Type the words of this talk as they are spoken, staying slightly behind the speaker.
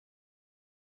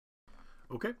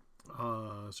Okay.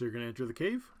 So you're going to enter the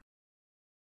cave?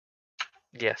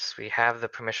 Yes, we have the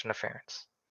permission of Ference.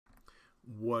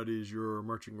 What is your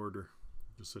marching order?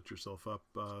 Just set yourself up,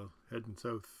 heading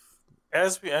south.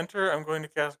 As we enter, I'm going to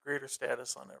cast Greater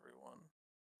Status on everyone.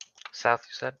 South,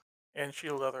 you said? And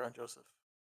Shield Leather on Joseph.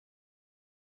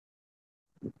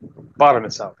 Bottom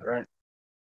and south, right?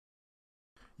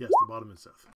 Yes, the bottom is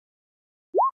south.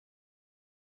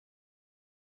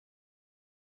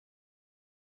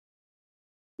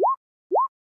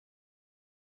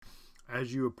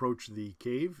 As you approach the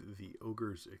cave, the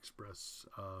ogres express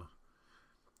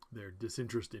their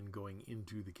disinterest in going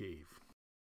into the cave.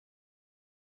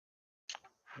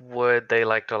 Would they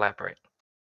like to elaborate?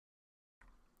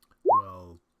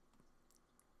 Well,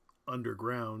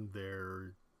 underground,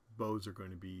 their bows are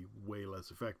going to be way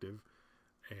less effective,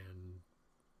 and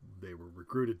they were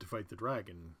recruited to fight the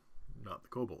dragon, not the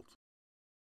kobolds.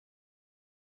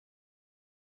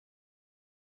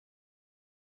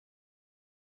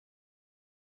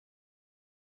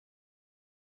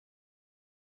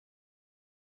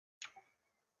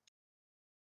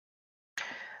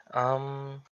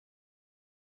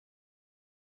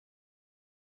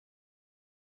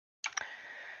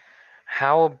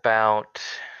 How about...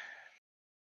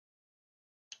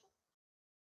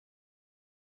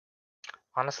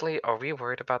 Honestly, are we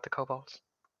worried about the kobolds?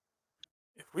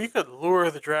 If we could lure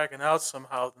the dragon out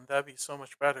somehow, then that'd be so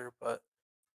much better, but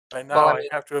by now Well, I I mean,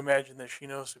 have to imagine that she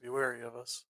knows to be wary of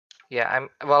us. yeah,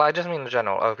 well, I just mean in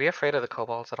general. Are we afraid of the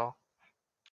kobolds at all?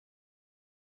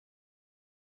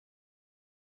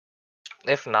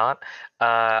 If not,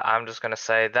 I'm just gonna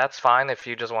say that's fine if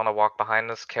you just want to walk behind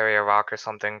us, carry a rock or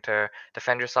something to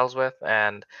defend yourselves with,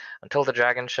 and until the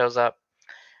dragon shows up,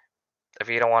 if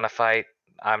you don't want to fight,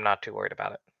 I'm not too worried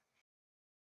about it.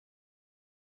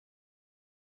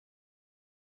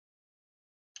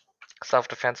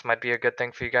 Self-defense might be a good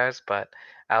thing for you guys, but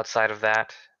outside of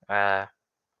that,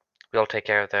 we'll take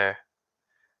care of the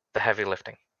heavy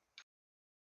lifting.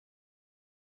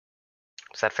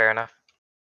 Is that fair enough?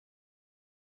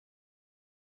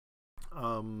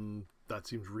 That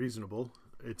seems reasonable.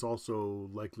 It's also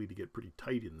likely to get pretty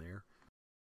tight in there.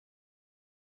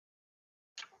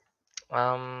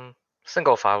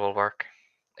 Single file will work.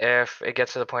 If it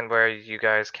gets to the point where you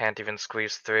guys can't even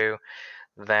squeeze through,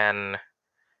 then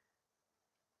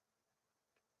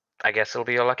I guess it'll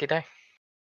be your lucky day.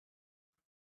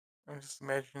 I'm just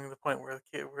imagining the point where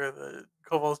the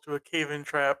kobolds do a cave-in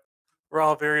trap. We're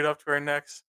all buried up to our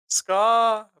necks.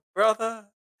 Scar, brother,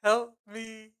 help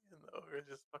me! And the ogres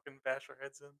just fucking bash our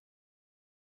heads in.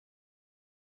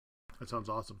 That sounds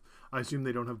awesome. I assume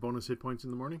they don't have bonus hit points in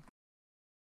the morning?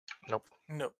 Nope.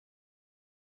 Nope.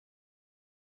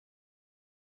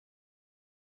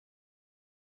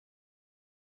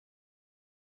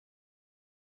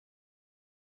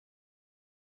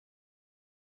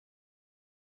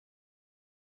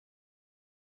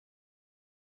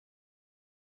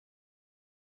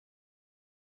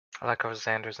 I like how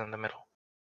Xander's in the middle.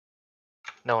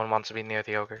 No one wants to be near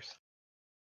the ogres.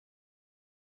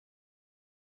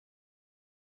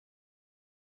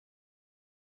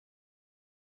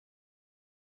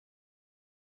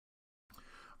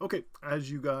 Okay, as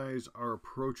you guys are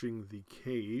approaching the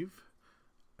cave,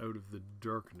 out of the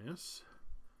darkness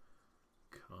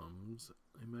comes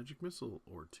a magic missile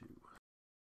or two.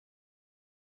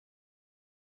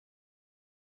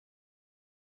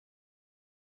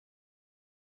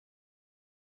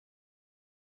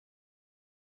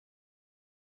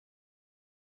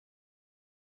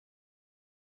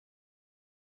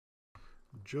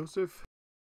 Joseph,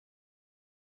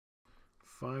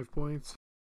 5 points.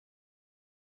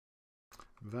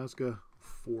 Vasca,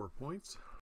 4 points.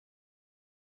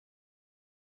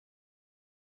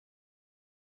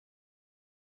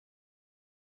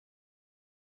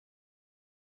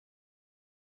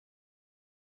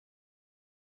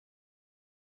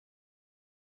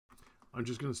 I'm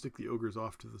just going to stick the ogres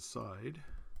off to the side,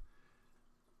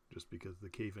 just because the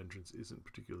cave entrance isn't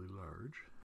particularly large.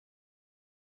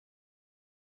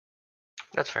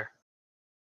 That's fair.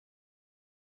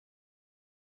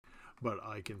 But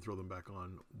I can throw them back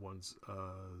on once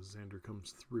Xander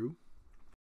comes through.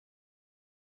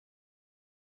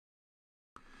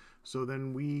 So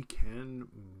then we can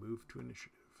move to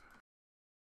initiative.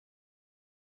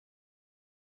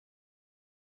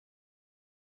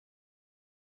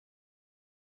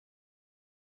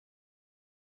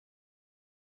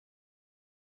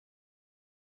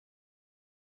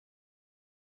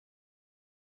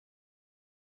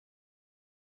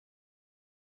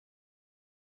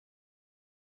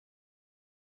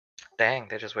 Dang,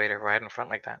 they just waited right in front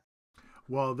like that.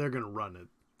 Well, they're going to run at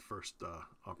first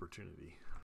opportunity.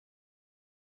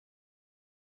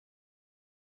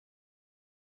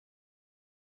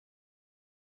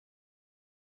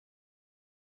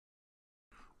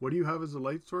 What do you have as a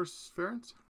light source,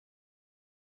 Ference?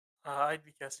 I'd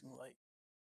be casting light.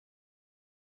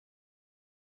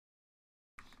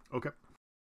 Okay.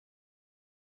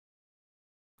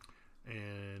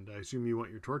 And I assume you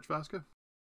want your torch, Vasca?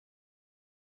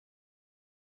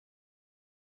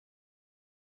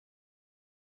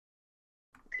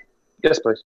 Yes,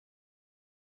 please.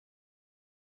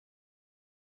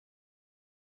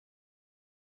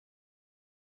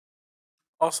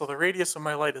 Also, the radius of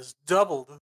my light is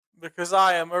doubled because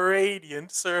I am a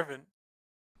radiant servant.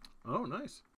 Oh,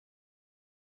 nice.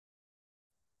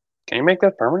 Can you make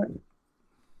that permanent?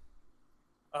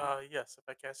 Yes, if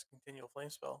I cast a continual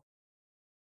flame spell.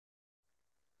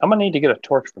 I'm gonna need to get a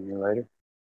torch from you later.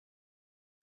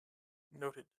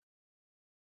 Noted.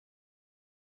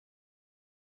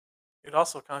 It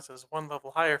also counts as one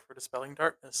level higher for dispelling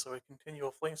darkness, so a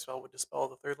continual flame spell would dispel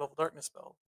the 3rd level darkness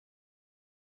spell.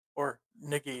 Or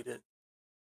negate it.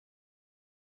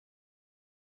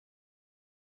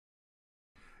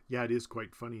 Yeah, it is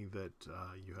quite funny that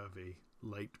you have a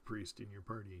light priest in your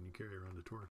party and you carry around a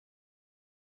torch.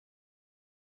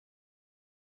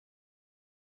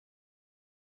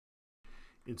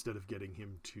 Instead of getting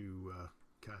him to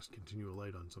cast continual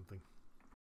light on something.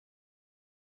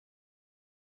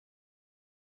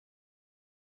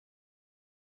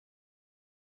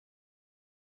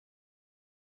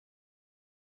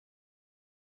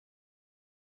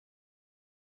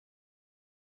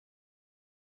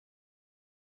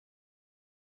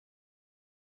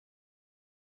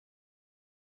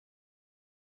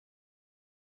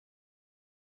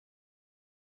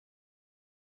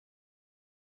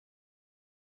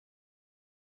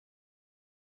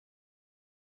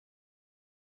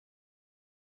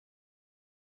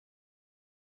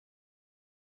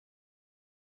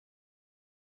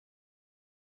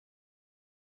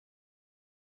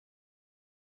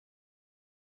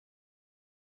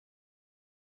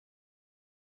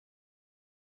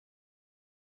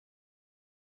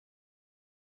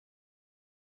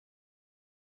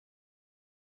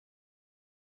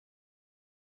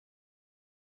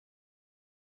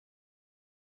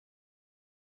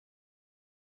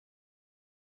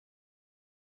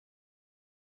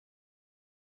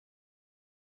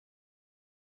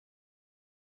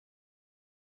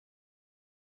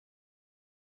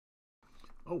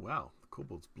 Oh wow, the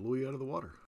kobolds blew you out of the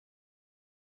water.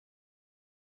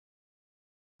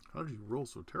 How did you roll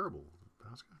so terrible,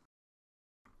 Pascal?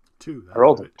 2. I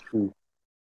rolled a 2.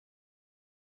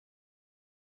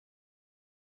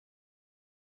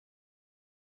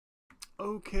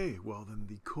 Okay, well then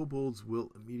the kobolds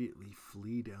will immediately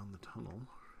flee down the tunnel.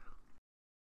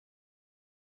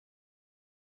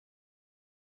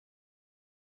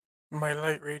 My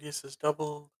light radius is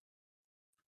doubled.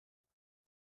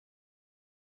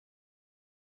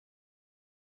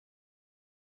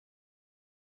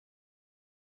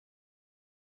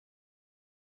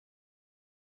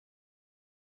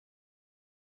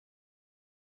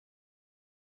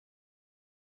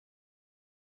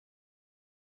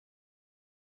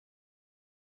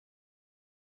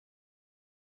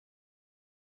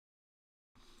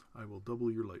 I will double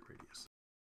your light radius.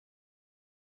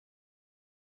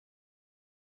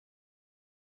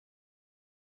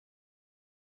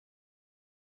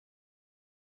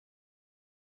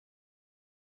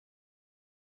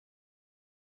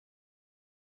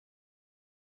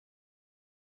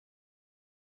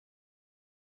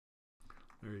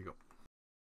 There you go.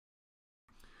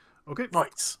 Okay.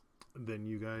 Nice. Then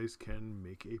you guys can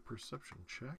make a perception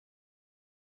check.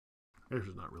 This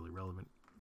is not really relevant.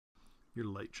 Your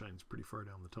light shines pretty far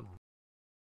down the tunnel.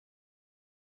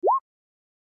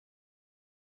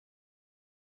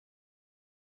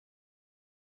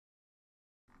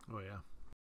 Oh yeah.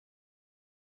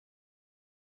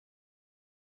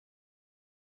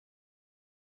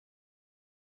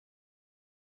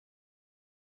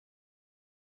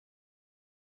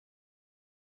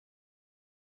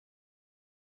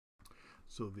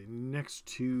 So the next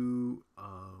 2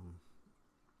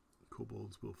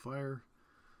 kobolds will fire.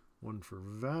 1 for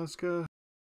Vasca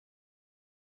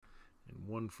and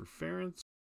 1 for Ference.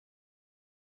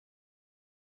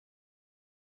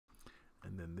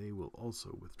 And then they will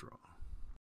also withdraw.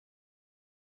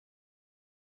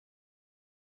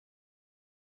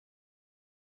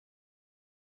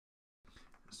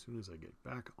 As soon as I get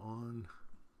back on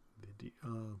the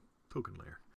token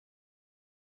layer.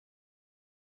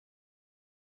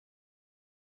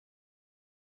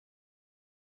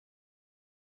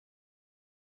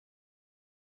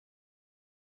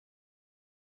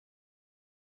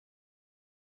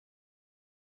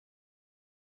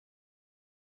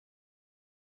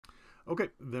 Okay,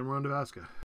 then we're on to Vasca.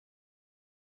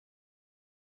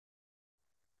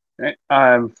 Okay,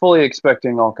 I'm fully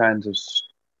expecting all kinds of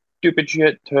stupid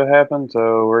shit to happen,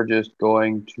 so we're just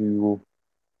going to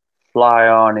fly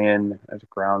on in at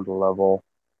ground level,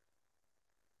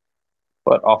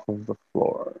 but off of the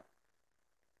floor.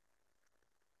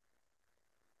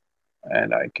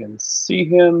 And I can see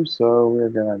him, so we're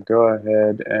gonna go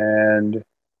ahead and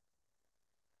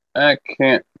I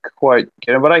can't quite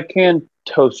get him, but I can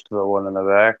toast the one in the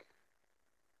back.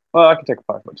 Well, I can take a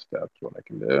 5-foot step, is what I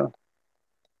can do.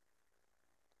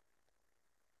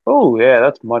 Oh yeah,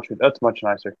 that's much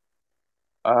nicer.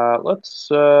 Let's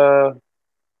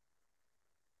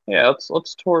yeah,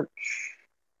 let's torch.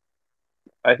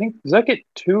 I think does that get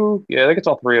 2? Yeah, that gets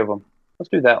all 3 of them. Let's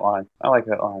do that line. I like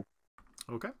that line.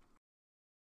 Okay.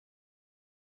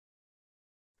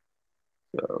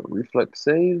 So reflex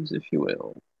saves, if you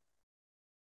will.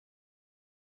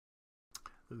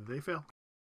 They fail.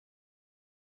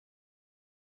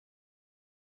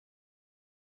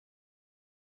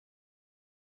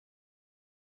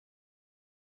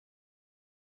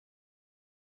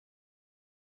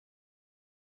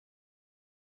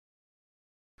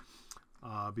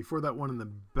 Before that one in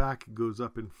the back goes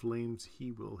up in flames,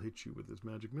 he will hit you with his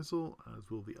magic missile,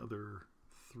 as will the other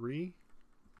 3.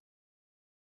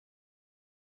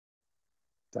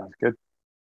 Sounds good.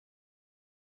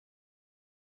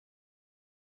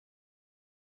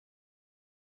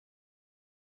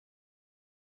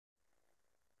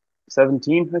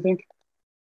 $17, I think.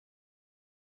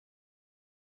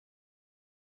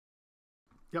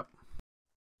 Yep.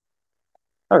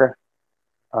 Okay.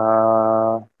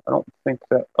 I don't think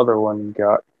that other one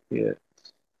got hit.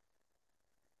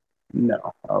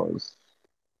 No, I was.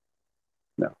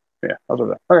 No. Yeah, I was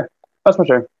over there. Okay. That's my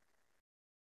turn.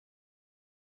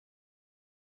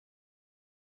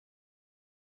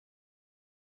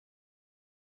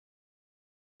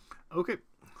 Okay,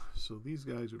 so these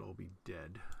guys would all be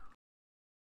dead.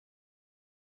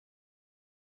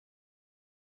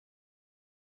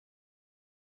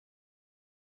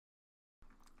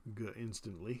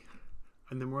 Instantly.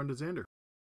 And then we're on to Xander.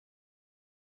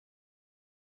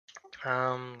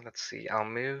 Let's see. I'll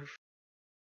move.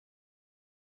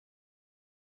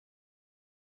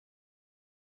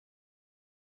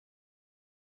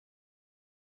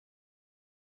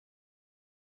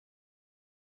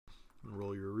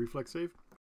 Roll your reflex save.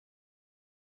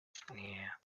 Yeah.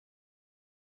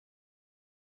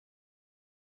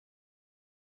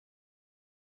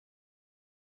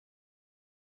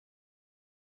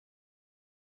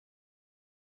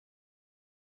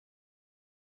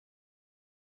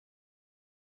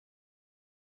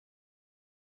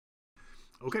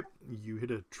 Okay, you hit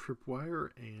a tripwire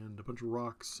and a bunch of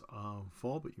rocks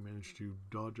fall, but you manage to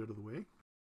dodge out of the way.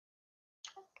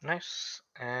 Nice.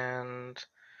 And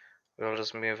we'll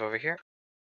just move over here.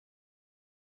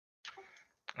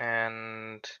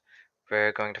 And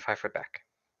we're going to 5-foot back.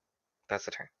 That's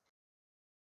the turn.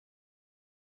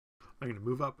 I'm going to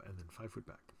move up and then 5-foot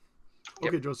back.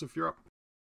 Yep. Okay, Joseph, you're up.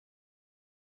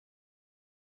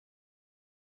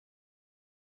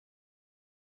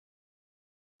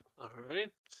 All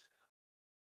right.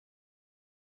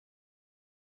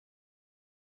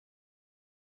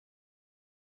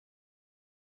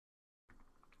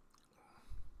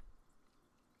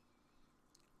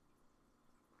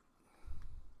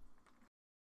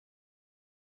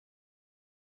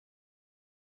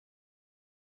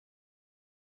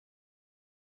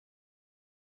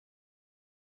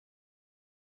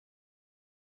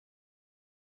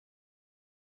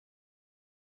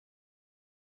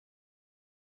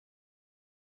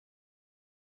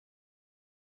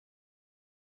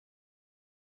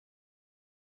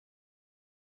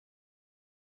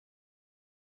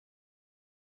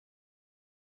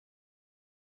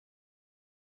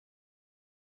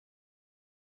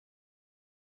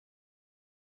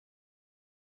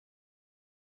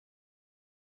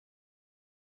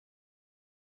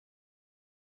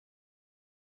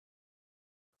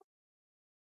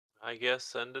 I guess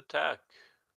send attack.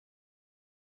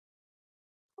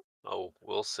 Oh,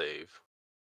 we'll save.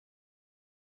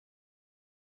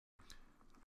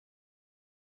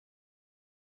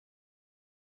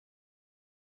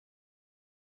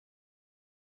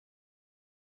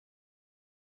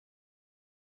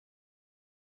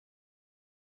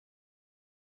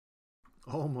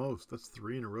 Almost. That's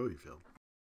 3 in a row you failed.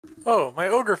 Oh, my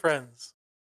ogre friends.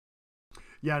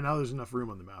 Yeah, now there's enough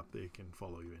room on the map they can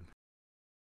follow you in.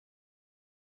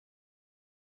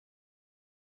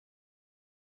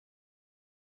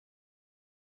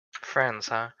 Friends,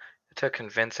 huh? It took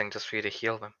convincing just for you to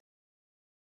heal them.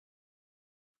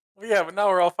 Well, yeah, but now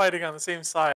we're all fighting on the same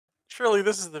side. Surely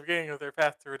this is the beginning of their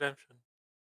path to redemption.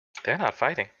 They're not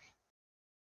fighting.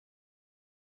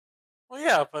 Well,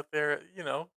 yeah, but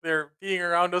they're being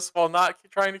around us while not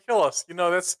trying to kill us.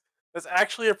 That's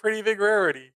actually a pretty big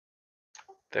rarity.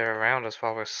 They're around us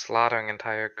while we're slaughtering an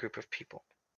entire group of people.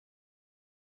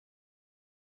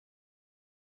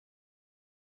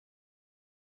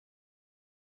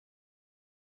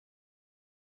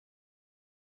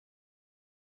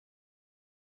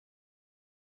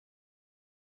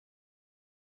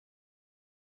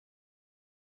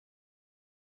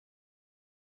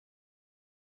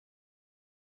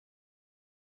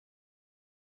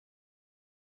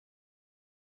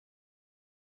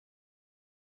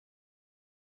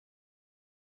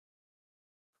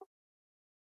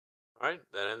 Alright,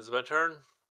 that ends my turn.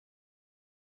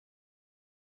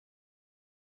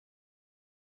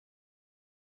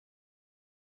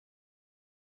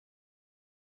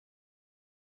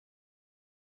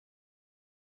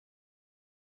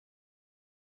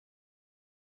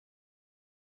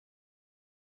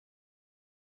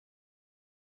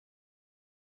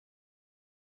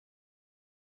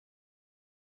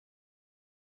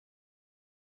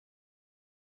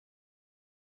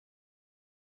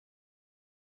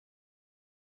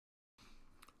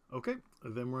 Okay,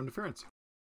 then we're on interference.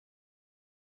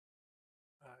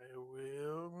 I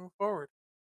will move forward.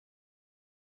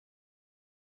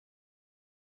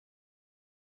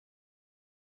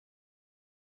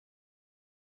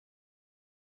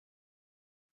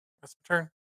 That's my turn.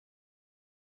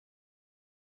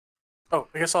 Oh,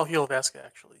 I guess I'll heal Vasca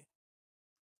actually.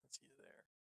 Let's see there.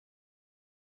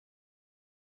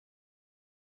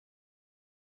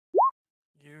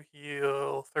 You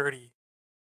heal 30.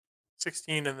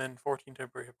 16 and then 14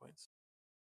 temporary hit points.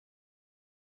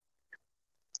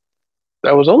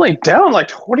 That was only down like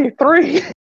 23.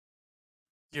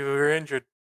 You were injured.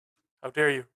 How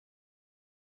dare you?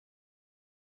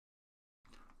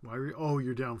 Why are you? Oh,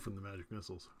 you're down from the magic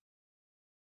missiles.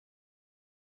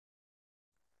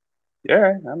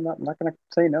 Yeah, I'm not gonna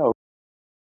say no.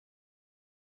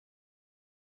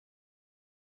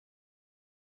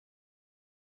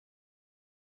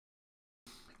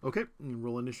 Okay,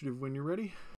 roll initiative when you're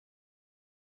ready.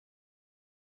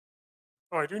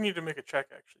 Oh, I do need to make a check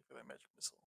actually for that magic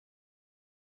missile.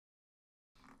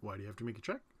 Why do you have to make a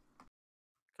check?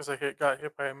 Because I got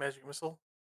hit by a magic missile.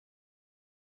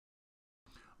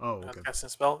 Oh, Not okay. casting a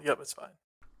spell. Yep, it's fine.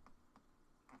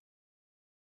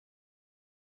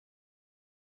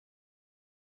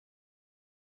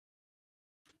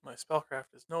 My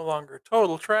spellcraft is no longer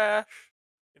total trash.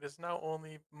 It is now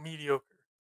only mediocre.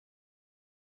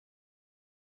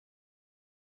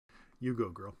 You go,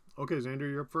 girl. Okay, Xander,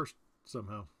 you're up first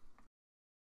somehow.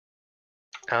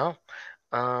 Oh,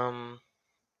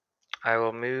 I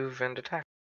will move and attack.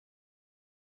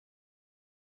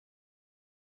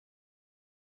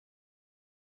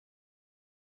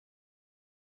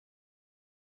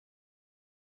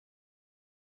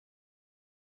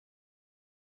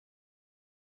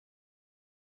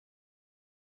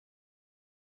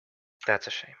 That's a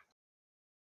shame.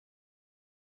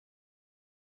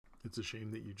 It's a shame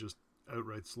that you just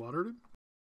outright slaughtered him.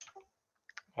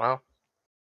 Well,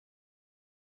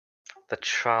 the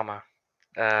trauma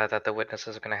that the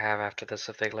witnesses are going to have after this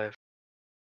if they live.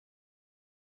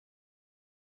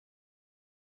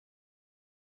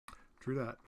 True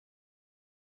that.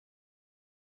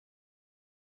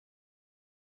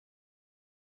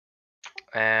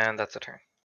 And that's a turn.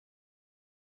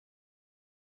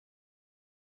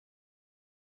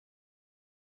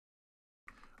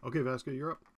 Okay, Vasca,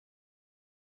 you're up.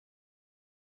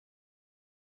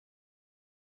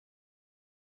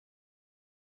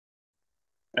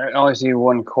 I only see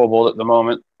one kobold at the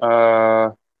moment.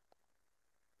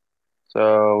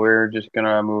 So we're just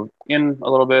gonna move in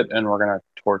a little bit and we're gonna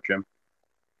torch him.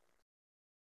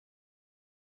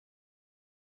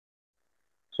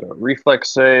 So reflex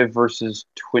save versus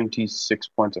 26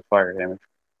 points of fire damage.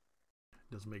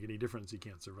 Doesn't make any difference. He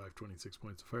can't survive 26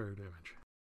 points of fire damage.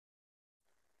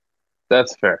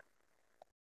 That's fair.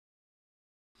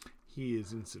 He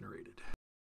is incinerated.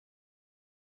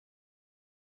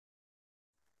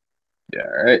 Yeah,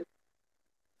 all right.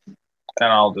 And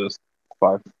I'll just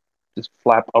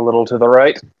flap a little to the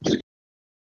right.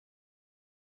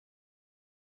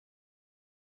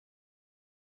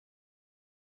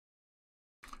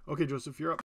 Okay, Joseph,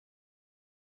 you're up.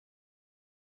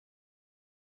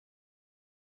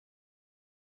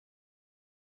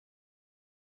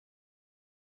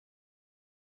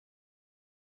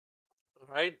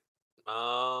 Alright.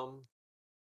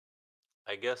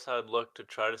 I guess I'd look to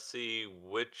try to see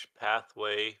which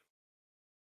pathway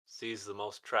sees the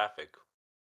most traffic.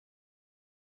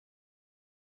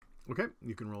 Okay,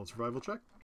 you can roll a survival check.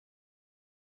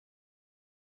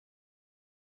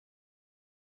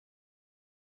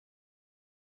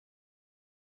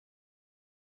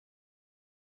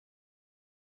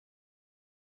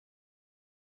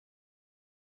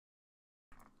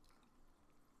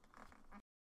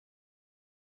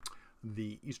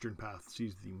 The eastern path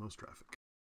sees the most traffic.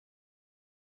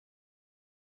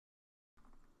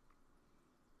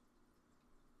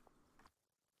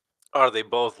 Are they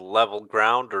both level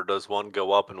ground, or does one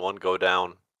go up and one go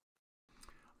down?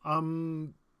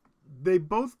 They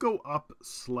both go up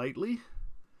slightly,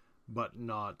 but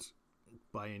not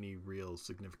by any real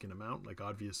significant amount. Like,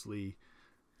 obviously,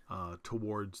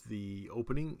 towards the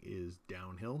opening is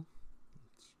downhill.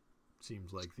 It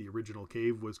seems like the original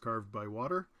cave was carved by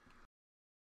water.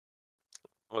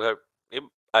 Okay.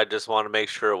 I just want to make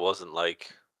sure it wasn't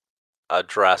like a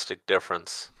drastic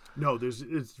difference. No,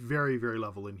 it's very, very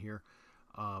level in here.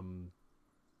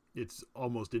 It's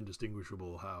almost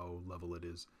indistinguishable how level it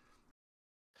is.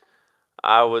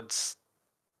 I would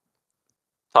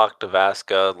talk to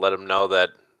Vasca, let him know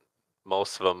that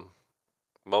most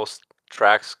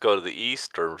tracks go to the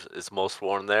east, or is most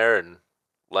worn there, and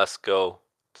less go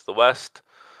to the west.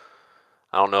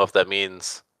 I don't know if that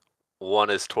means one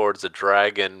is towards a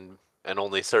dragon and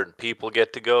only certain people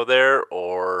get to go there,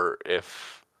 or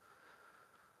if...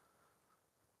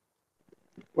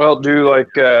 Well, do like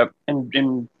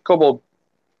in kobold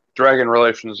dragon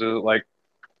relations, is it like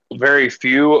very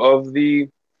few of the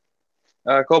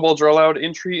kobolds are allowed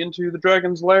entry into the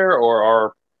dragon's lair, or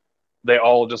are they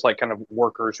all just like kind of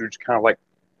workers who just kind of like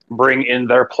bring in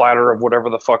their platter of whatever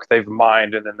the fuck they've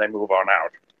mined and then they move on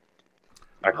out,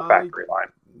 like a factory line?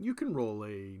 You can roll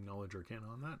a knowledge arcana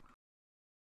on that.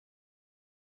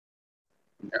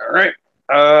 All right.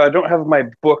 I don't have my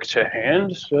book to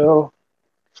hand, so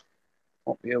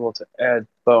won't be able to add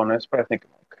bonus, but I think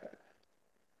I'm okay.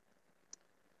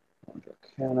 Knowledge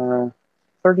arcana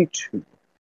 32.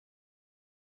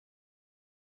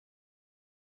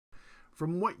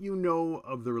 From what you know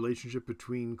of the relationship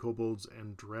between kobolds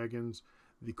and dragons,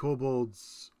 the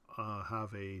kobolds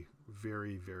have a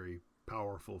very, very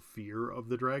powerful fear of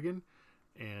the dragon,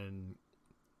 and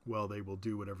while they will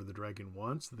do whatever the dragon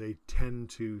wants, they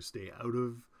tend to stay out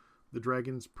of the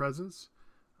dragon's presence,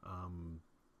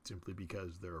 simply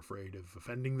because they're afraid of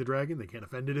offending the dragon. They can't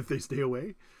offend it if they stay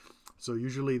away. So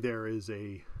usually there is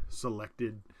a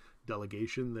selected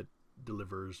delegation that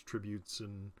delivers tributes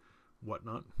and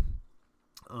whatnot.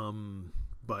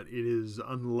 But it is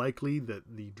unlikely that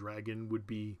the dragon would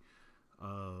be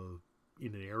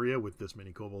in an area with this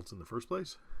many kobolds in the first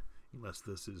place, unless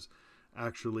this is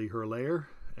actually her lair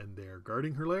and they're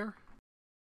guarding her lair.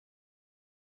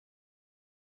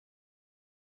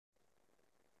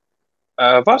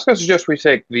 Vasco suggests we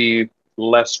take the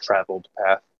less traveled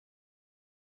path.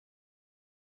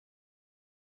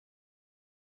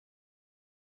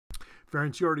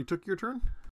 Ferenc, you already took your turn?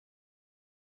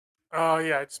 Oh,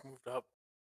 yeah, I just moved up.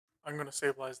 I'm going to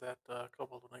stabilize that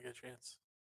kobold when I get a chance.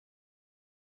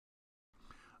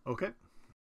 Okay.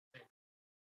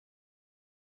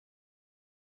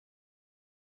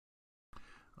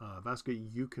 Vasca,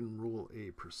 you can roll a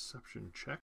perception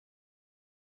check.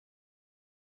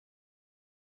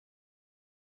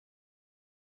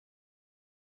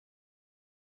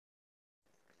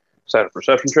 Is that a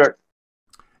perception check?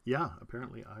 Yeah,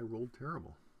 apparently I rolled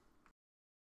terrible.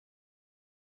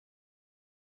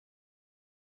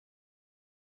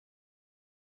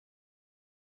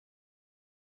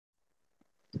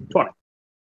 $20.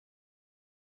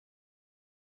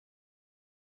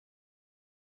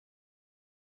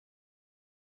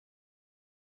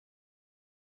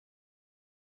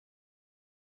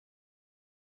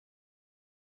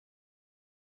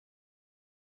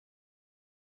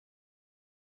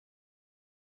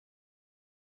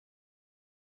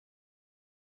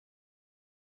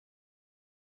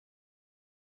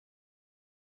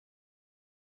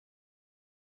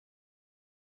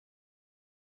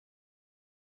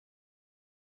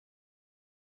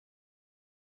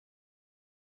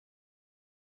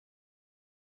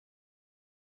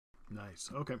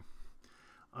 Nice. Okay.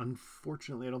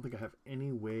 Unfortunately, I don't think I have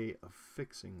any way of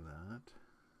fixing that.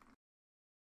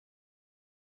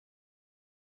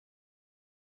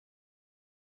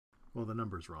 Well, the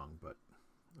number's wrong, but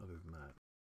other than that.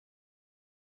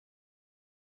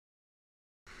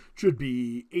 Should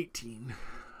be 18.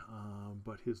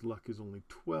 But his luck is only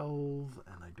 12,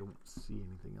 and I don't see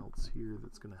anything else here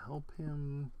that's going to help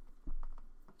him.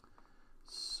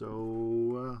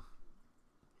 So,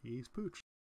 he's pooched.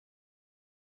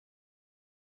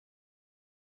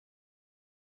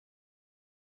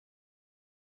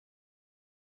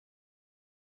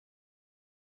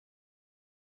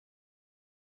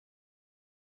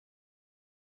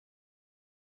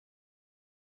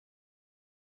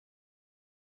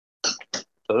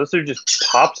 So this dude just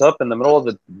pops up in the middle of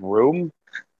the room?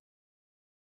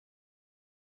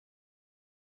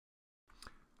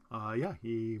 Yeah,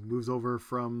 he moves over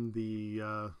from the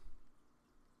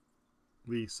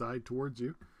side towards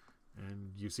you,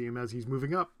 and you see him as he's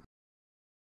moving up.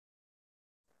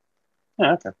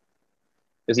 Yeah, okay.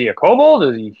 Is he a kobold?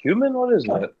 Is he human? What is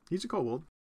it? He's a kobold.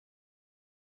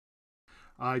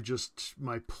 My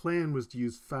plan was to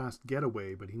use fast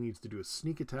getaway, but he needs to do a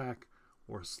sneak attack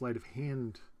or a sleight of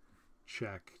hand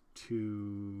check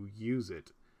to use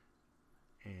it.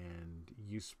 And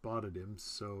you spotted him,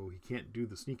 so he can't do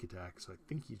the sneak attack, so I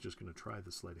think he's just going to try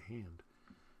the sleight of hand,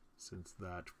 since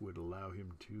that would allow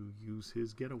him to use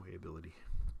his getaway ability.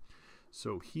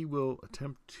 So he will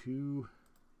attempt to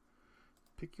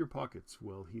pick your pockets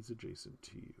while he's adjacent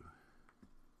to you.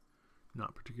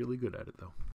 Not particularly good at it,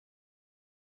 though.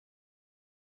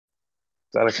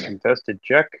 Is that a contested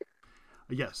check?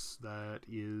 Yes, that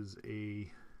is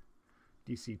a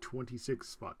DC 26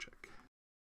 spot check.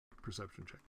 Perception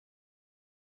check.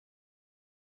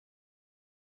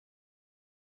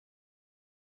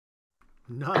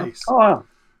 Nice. Oh, wow.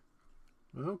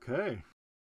 Okay.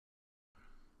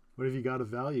 What have you got of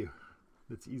value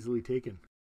that's easily taken?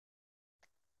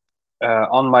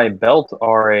 On my belt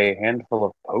are a handful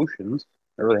of potions.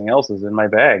 Everything else is in my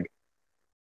bag.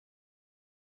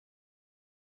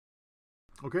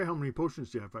 Okay, how many potions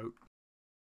do you have out?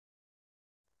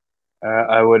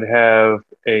 I would have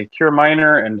a cure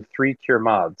minor and 3 cure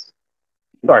mods.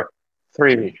 Sorry,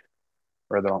 3 of each.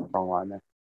 Or the wrong line there.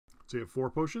 So you have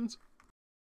 4 potions?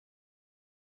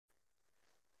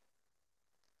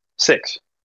 6.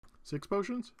 6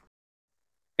 potions?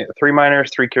 Yeah, 3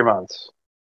 minors, 3 cure mods.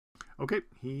 Okay,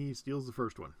 he steals the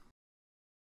first one.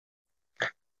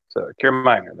 So cure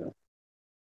minor then.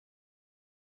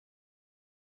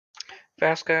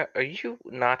 Vasca, are you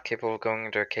not capable of going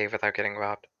into a cave without getting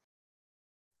robbed?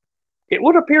 It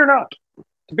would appear not.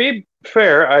 To be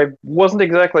fair, I wasn't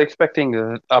exactly expecting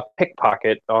a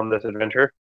pickpocket on this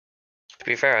adventure. To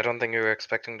be fair, I don't think you were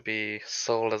expecting to be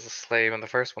sold as a slave in the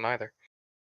first one either.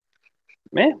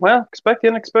 Well, expect the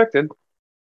unexpected.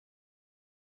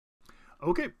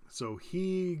 Okay, so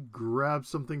he grabs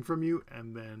something from you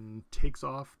and then takes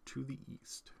off to the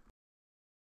east.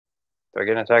 Do I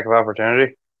get an attack of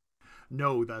opportunity?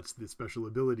 No, that's the special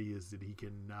ability, is that he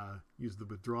can use the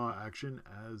withdraw action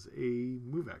as a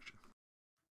move action.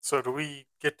 So do we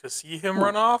get to see him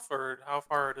run off, or how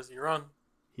far does he run?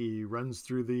 He runs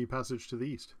through the passage to the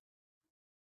east.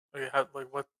 Like,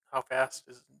 how fast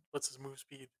is? What's his move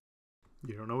speed?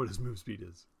 You don't know what his move speed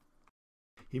is.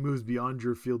 He moves beyond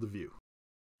your field of view.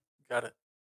 Got it.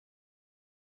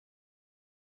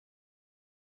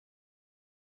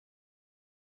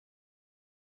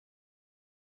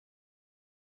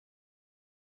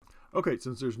 Okay,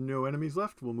 since there's no enemies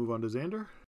left, we'll move on to Xander.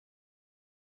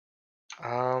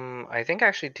 I think I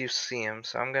actually do see him,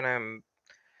 so I'm gonna.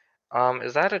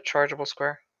 Is that a chargeable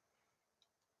square?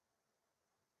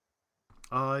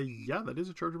 Yeah, that is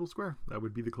a chargeable square. That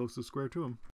would be the closest square to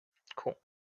him. Cool.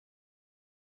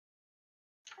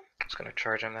 Just gonna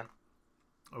charge him then.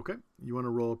 Okay, you want to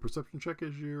roll a perception check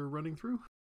as you're running through?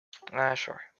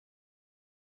 Sure.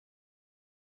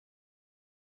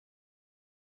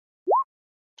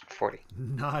 40.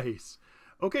 Nice.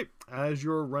 Okay, as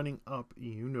you're running up,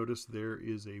 you notice there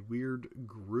is a weird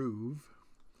groove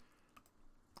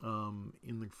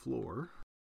in the floor.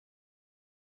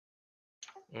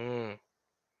 Mm.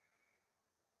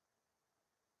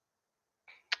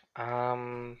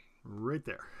 Right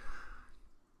there.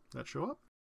 That show up?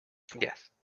 Yes.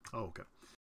 Oh, okay.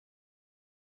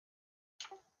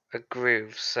 A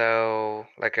groove, so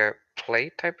like a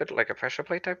plate type, like a pressure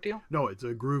plate type deal? No, it's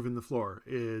a groove in the floor.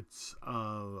 It's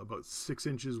about 6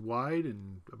 inches wide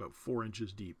and about 4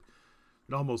 inches deep.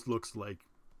 It almost looks like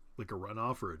a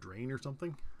runoff or a drain or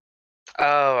something.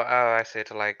 Oh, I see.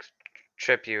 To like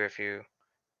trip you if you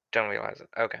don't realize it.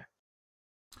 Okay.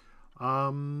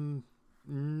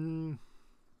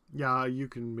 Yeah, you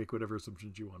can make whatever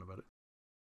assumptions you want about it.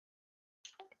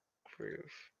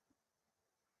 Groove.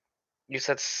 You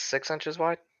said 6 inches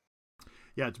wide?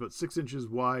 Yeah, it's about 6 inches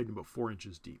wide and about 4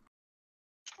 inches deep.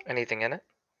 Anything in it?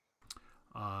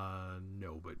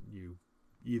 No, but you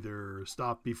either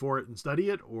stop before it and study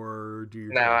it, or do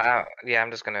your No, charge. yeah,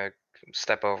 I'm just gonna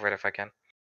step over it if I can.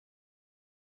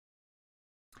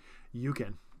 You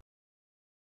can.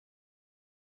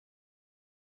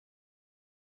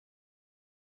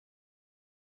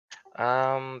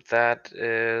 That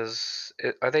is.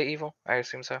 Are they evil? I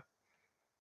assume so.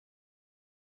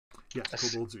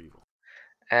 Yes, kobolds are evil.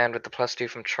 And with the +2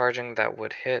 from charging, that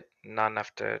would hit. Not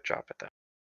enough to drop it though.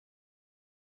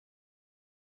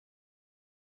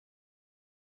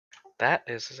 That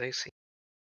is his AC.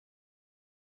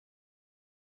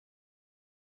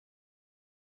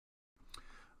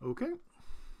 Okay.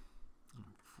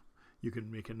 You can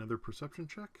make another perception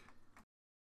check.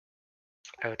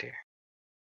 Oh dear.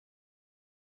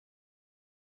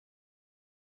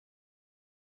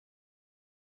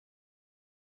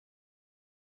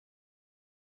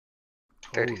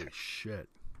 Holy 36. shit.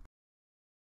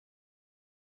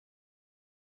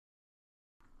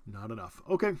 Not enough.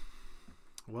 Okay.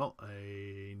 Well,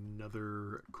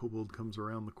 another kobold comes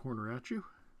around the corner at you.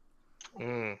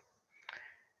 No,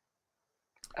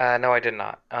 I did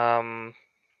not. I'm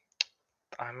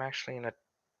actually in a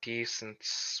decent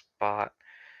spot,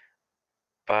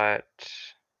 but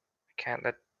I can't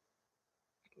let.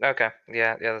 Okay,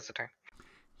 yeah, that's a turn.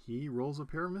 He rolls a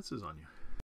pair of misses on you.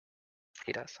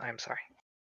 He does. I'm sorry.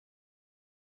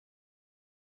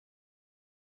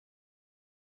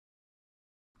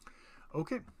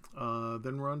 Okay.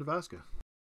 Then we're on to Vasca.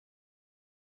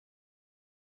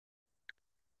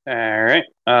 All right.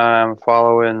 I'm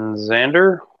following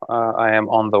Xander. I am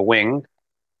on the wing.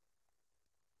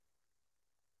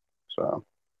 So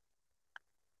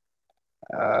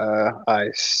I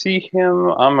see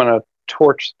him. I'm going to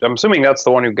torch. I'm assuming that's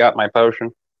the one who got my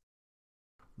potion.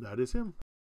 That is him.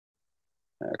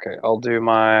 Okay, I'll do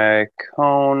my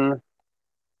cone,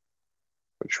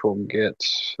 which will get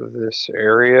this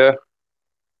area.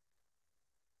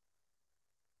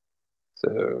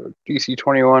 So DC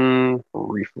 21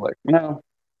 reflect. No,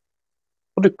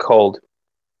 we'll do cold.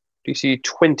 DC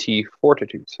 20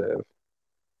 fortitude save.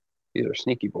 These are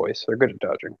sneaky boys. They're good at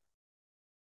dodging.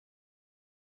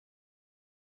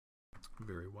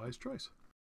 Very wise choice.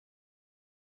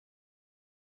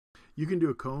 You can do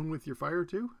a cone with your fire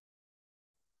too?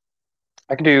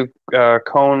 I can do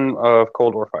cone of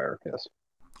cold or fire, yes.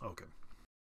 Okay.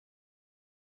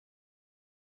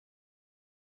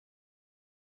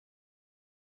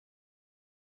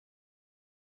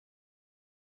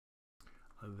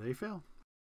 They fail.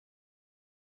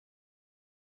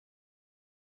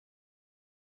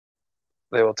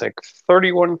 They will take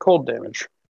 31 cold damage.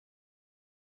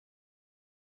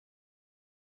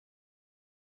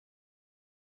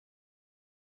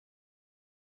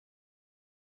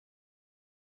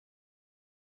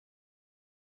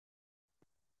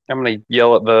 I'm going to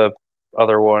yell at the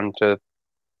other one to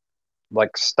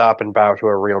like stop and bow to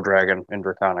a real dragon in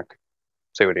Draconic.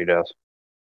 See what he does.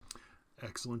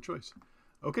 Excellent choice.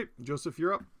 Okay, Joseph,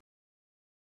 you're up.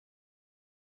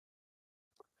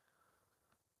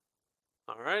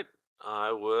 All right.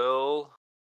 I will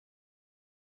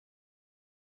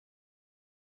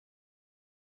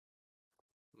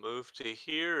move to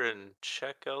here and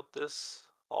check out this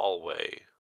hallway.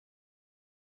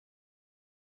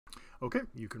 Okay,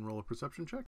 you can roll a perception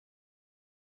check.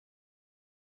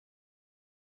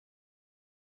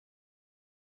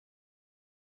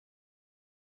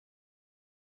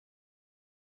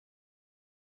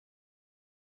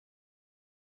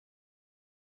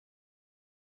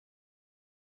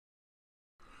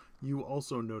 You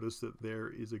also notice that there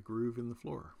is a groove in the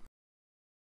floor.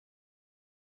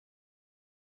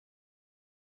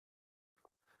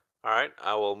 All right,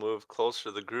 I will move closer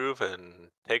to the groove and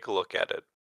take a look at it.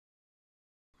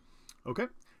 Okay,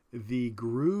 the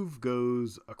groove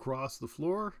goes across the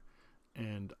floor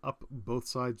and up both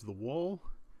sides of the wall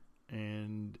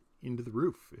and into the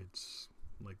roof. It's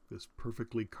like this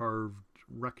perfectly carved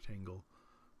rectangle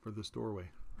for this doorway.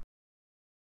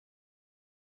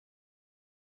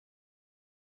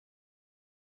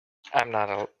 I'm not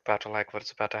about to like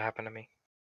what's about to happen to me.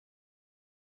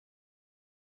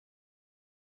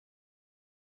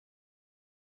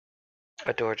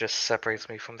 A door just separates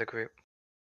me from the group.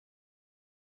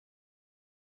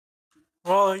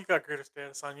 Well, you got greater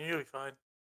status on you. You'll be fine.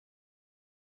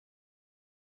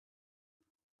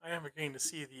 I am beginning to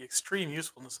see the extreme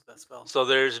usefulness of that spell. So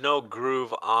there's no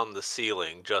groove on the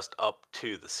ceiling, just up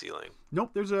to the ceiling.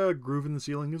 Nope, there's a groove in the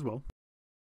ceiling as well.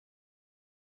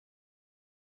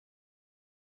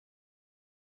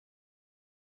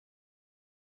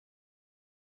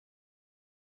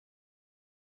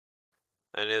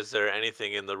 And is there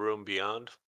anything in the room beyond?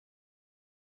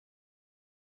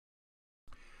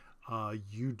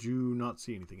 You do not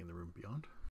see anything in the room beyond.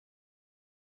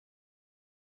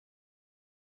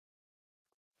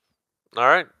 All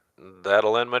right,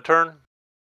 that'll end my turn.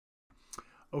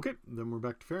 Okay, then we're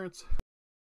back to Ference.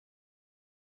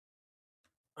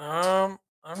 I'm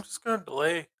just gonna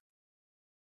delay.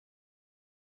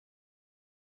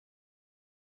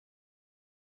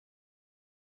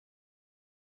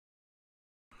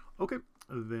 Okay,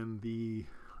 then the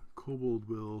kobold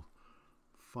will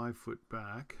 5 foot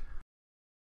back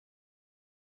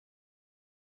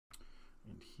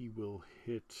And he will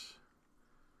hit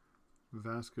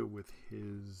Vasca with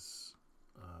his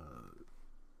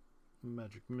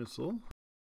magic missile.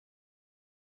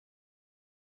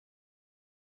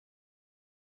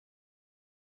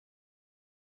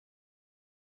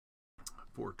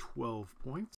 For 12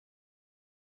 points.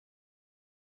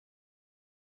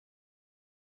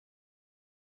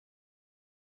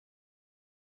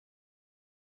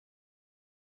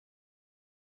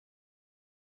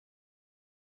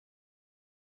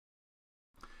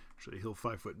 Actually, he'll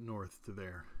 5 foot north to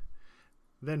there.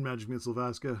 Then magic missile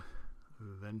Vasca.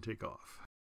 Then take off.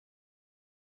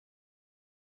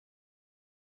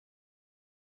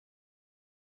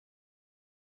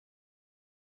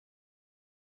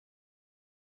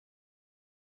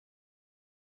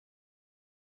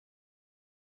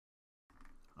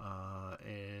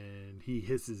 And he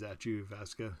hisses at you,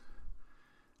 Vasca,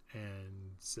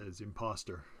 and says,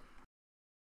 "Imposter."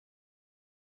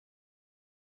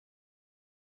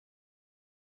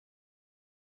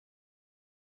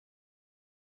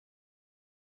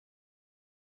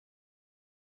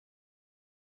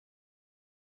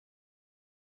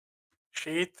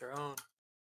 Shade thrown.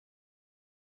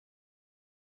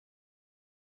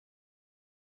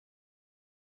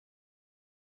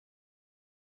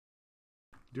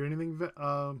 Do anything,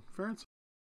 Ference?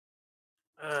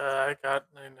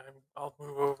 I'll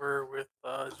move over with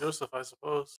Joseph, I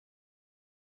suppose.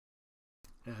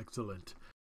 Excellent.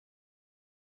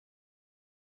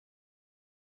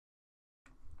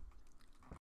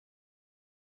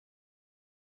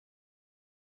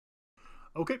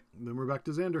 Okay, then we're back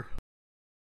to Xander.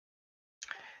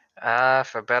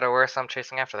 For better or worse, I'm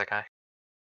chasing after that guy.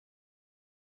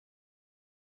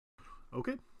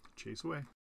 Okay, chase away.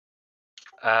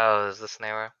 Oh, is this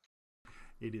narrow?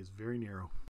 It is very narrow.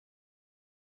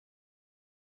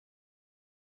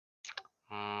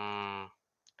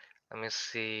 Let me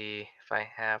see if I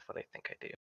have what I think I do.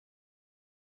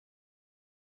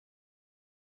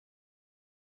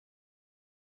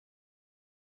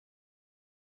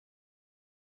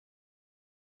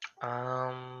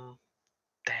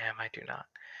 Damn, I do not.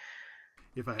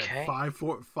 If I had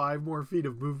 5 more feet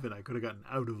of movement, I could have gotten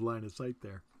out of line of sight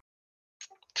there.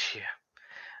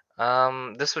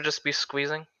 Yeah. This would just be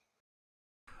squeezing?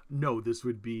 No, this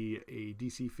would be a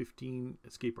DC 15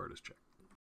 escape artist check.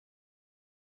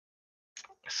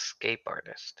 Escape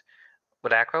artist.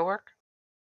 Would acro work?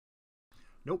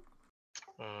 Nope.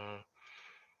 Mm,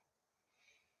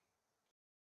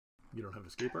 You don't have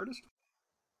escape artist?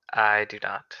 I do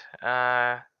not.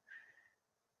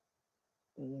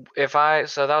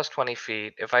 So that was 20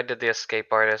 feet. If I did the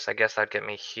escape artist, I guess that'd get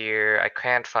me here. I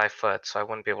can't 5 foot, so I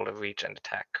wouldn't be able to reach and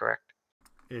attack, correct?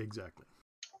 Exactly.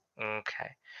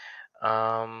 Okay.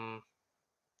 I'm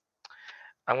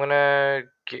gonna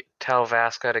tell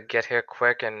Vasca to get here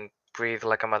quick and breathe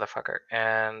like a motherfucker,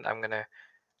 and I'm gonna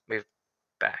move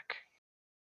back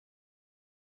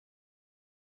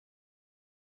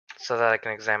so that I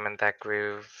can examine that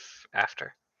groove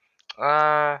after.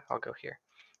 I'll go here.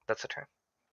 That's a turn.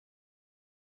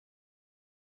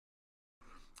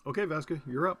 Okay, Vasca,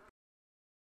 you're up.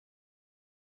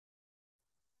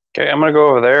 Okay, I'm gonna go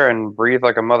over there and breathe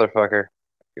like a motherfucker.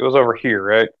 It was over here,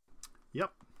 right?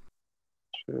 Yep.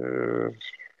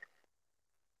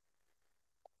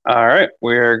 All right,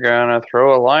 we're gonna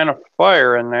throw a line of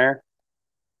fire in there.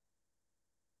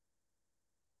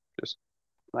 Just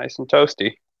nice and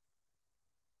toasty.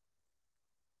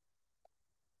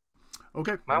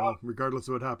 Okay, well, regardless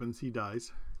of what happens, he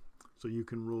dies. So you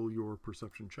can roll your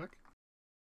perception check.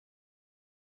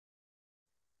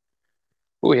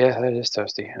 Oh yeah, that is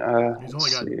toasty. He's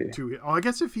only got 2 hits. Oh, I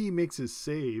guess if he makes his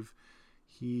save,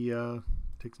 he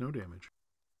takes no damage.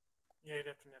 Yeah, you'd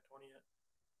have to net 20 yet.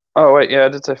 Oh wait, yeah, I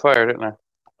did say fire, didn't I?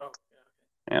 Oh,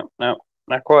 yeah, okay. Yeah, no,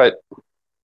 not quite.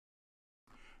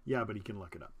 Yeah, but he can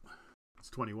luck it up. It's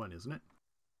 21, isn't it?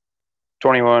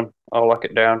 21. I'll luck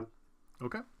it down.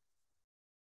 Okay.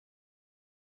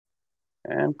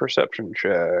 And perception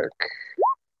check.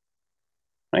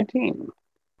 19.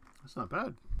 That's not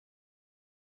bad.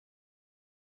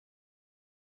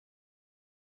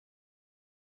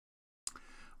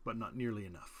 But not nearly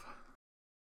enough.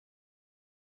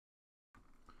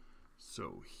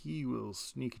 So he will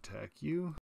sneak attack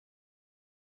you.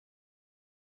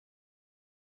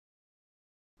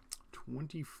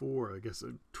 24. I guess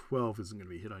a 12 isn't going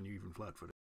to be hit on you even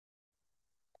flat-footed.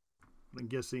 I'm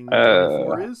guessing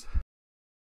 24 is?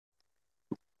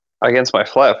 Against my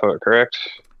flat foot, correct?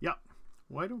 Yeah.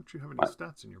 Why don't you have any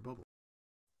stats in your bubble?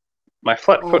 My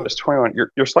flat foot is 21.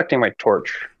 You're selecting my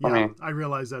torch. Yeah, I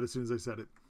realized that as soon as I said it.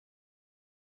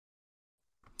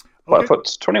 Flat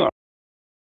foot's 21.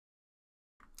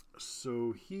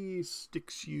 So he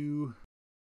sticks you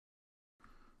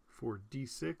for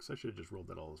D6. I should have just rolled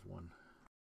that all as one.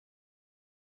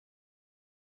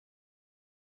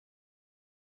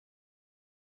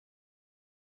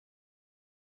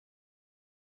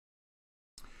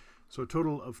 So a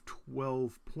total of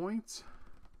 12 points.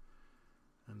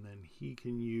 And then he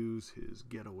can use his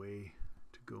getaway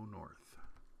to go north.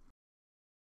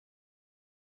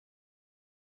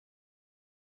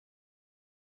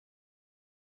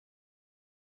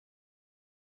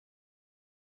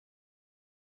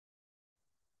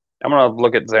 I'm gonna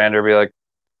look at Xander and be like,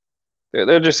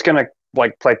 they're just gonna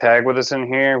like play tag with us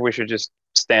in here. We should just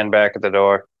stand back at the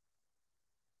door.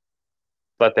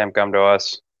 Let them come to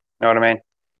us. Know what I mean?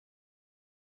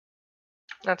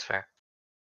 That's fair.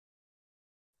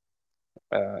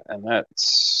 And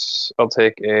that's... I'll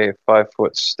take a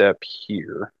 5-foot step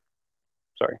here.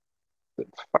 Sorry.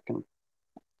 Fucking...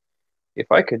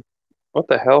 If I could... What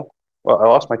the hell? Well, I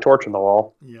lost my torch in the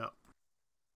wall. Yeah.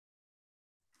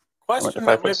 Question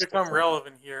that may become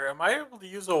relevant here. Am I able to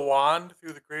use a wand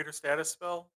through the greater status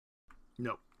spell?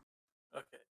 No.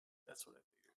 Okay. That's what I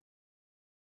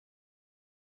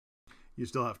figured. You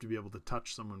still have to be able to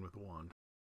touch someone with a wand.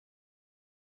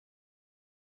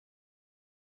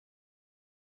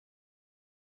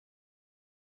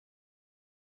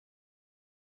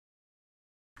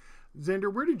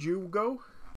 Xander, where did you go?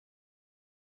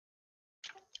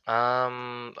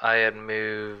 I had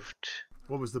moved.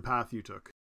 What was the path you took?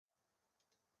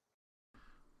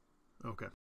 Okay.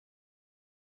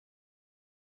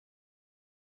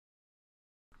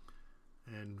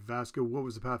 And Vasco, what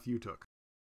was the path you took?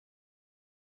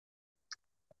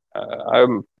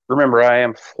 Remember, I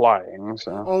am flying,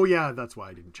 so... Oh, yeah, that's why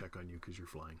I didn't check on you, because you're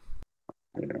flying.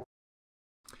 Yeah.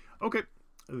 Okay,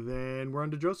 then we're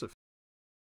on to Joseph.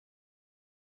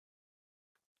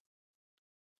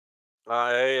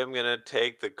 I am going to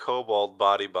take the kobold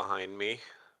body behind me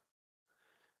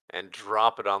and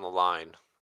drop it on the line.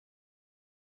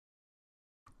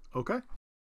 Okay.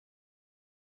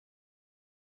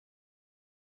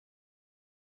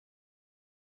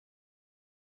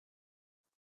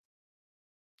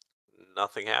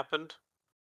 Nothing happened?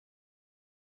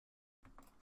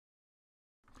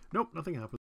 Nope, nothing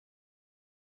happened.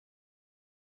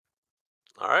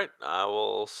 Alright, I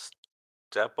will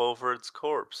step over its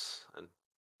corpse and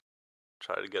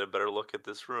try to get a better look at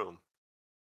this room.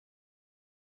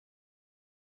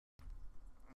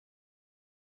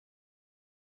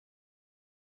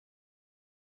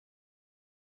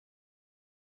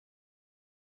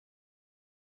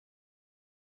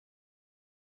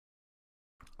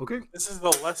 Okay. This is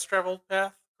the less traveled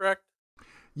path, correct?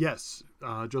 Yes,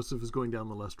 Joseph is going down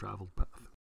the less traveled path.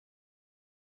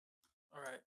 All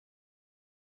right.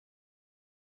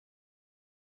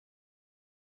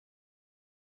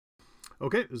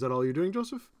 Okay, is that all you're doing,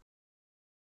 Joseph?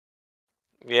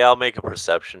 Yeah, I'll make a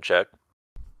perception check.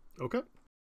 Okay.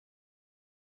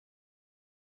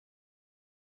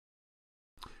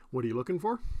 What are you looking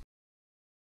for?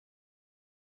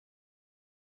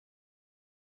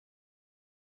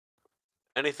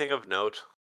 Anything of note?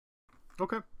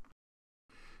 Okay.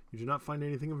 You do not find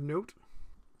anything of note.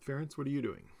 Ference, what are you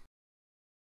doing?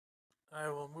 I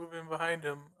will move in behind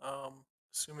him,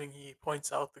 assuming he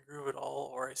points out the groove at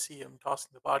all, or I see him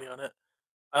tossing the body on it.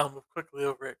 I'll move quickly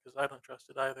over it because I don't trust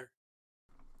it either.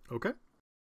 Okay.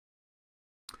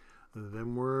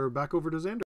 Then we're back over to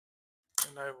Xander.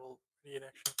 And I will be in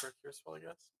action for a cure spell, I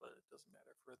guess, but it doesn't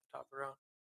matter for the top of the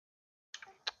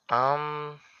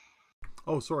round.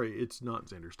 Oh, sorry, it's not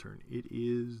Xander's turn. It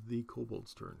is the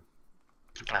kobold's turn.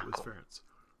 It was cool. Ference.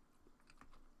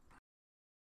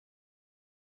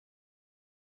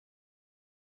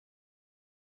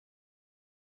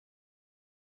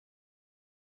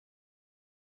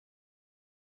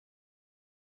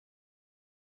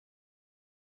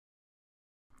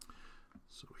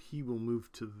 So he will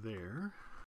move to there.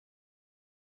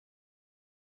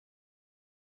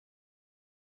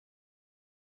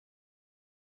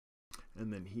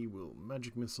 And then he will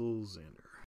magic missile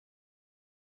Xander.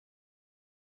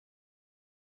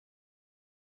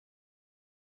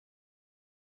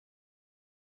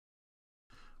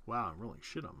 Wow, I'm rolling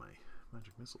shit on my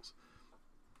magic missiles.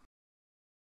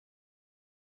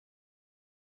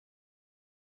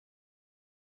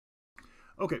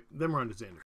 Okay, then we're on to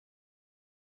Xander.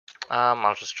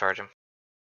 I'll just charge him.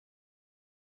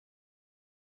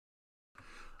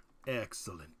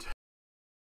 Excellent.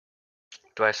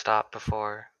 Do I stop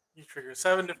before? You trigger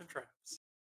 7 different traps.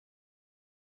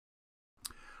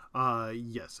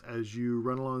 Yes, as you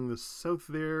run along the south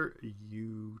there,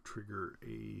 you trigger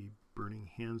a burning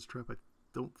hands trap. I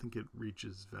don't think it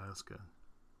reaches Vasca.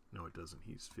 No, it doesn't.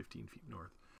 He's 15 feet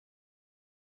north.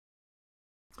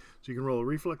 So you can roll a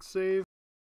reflex save.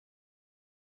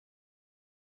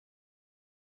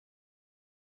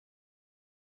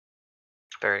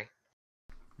 Very.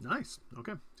 Nice.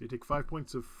 Okay. So you take 5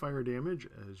 points of fire damage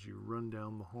as you run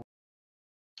down the hall.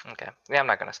 Okay. Yeah, I'm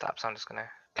not going to stop, so I'm just going to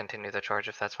continue the charge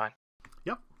if that's fine.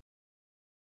 Yep.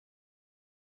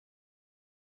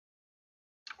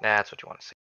 That's what you want to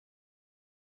see.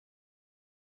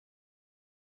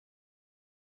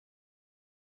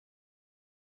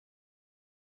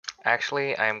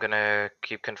 Actually, I'm going to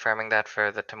keep confirming that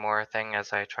for the Timur thing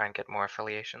as I try and get more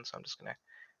affiliation, so I'm just going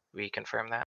to reconfirm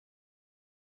that.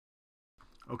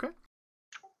 Okay.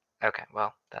 Okay,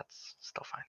 well, that's still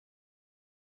fine.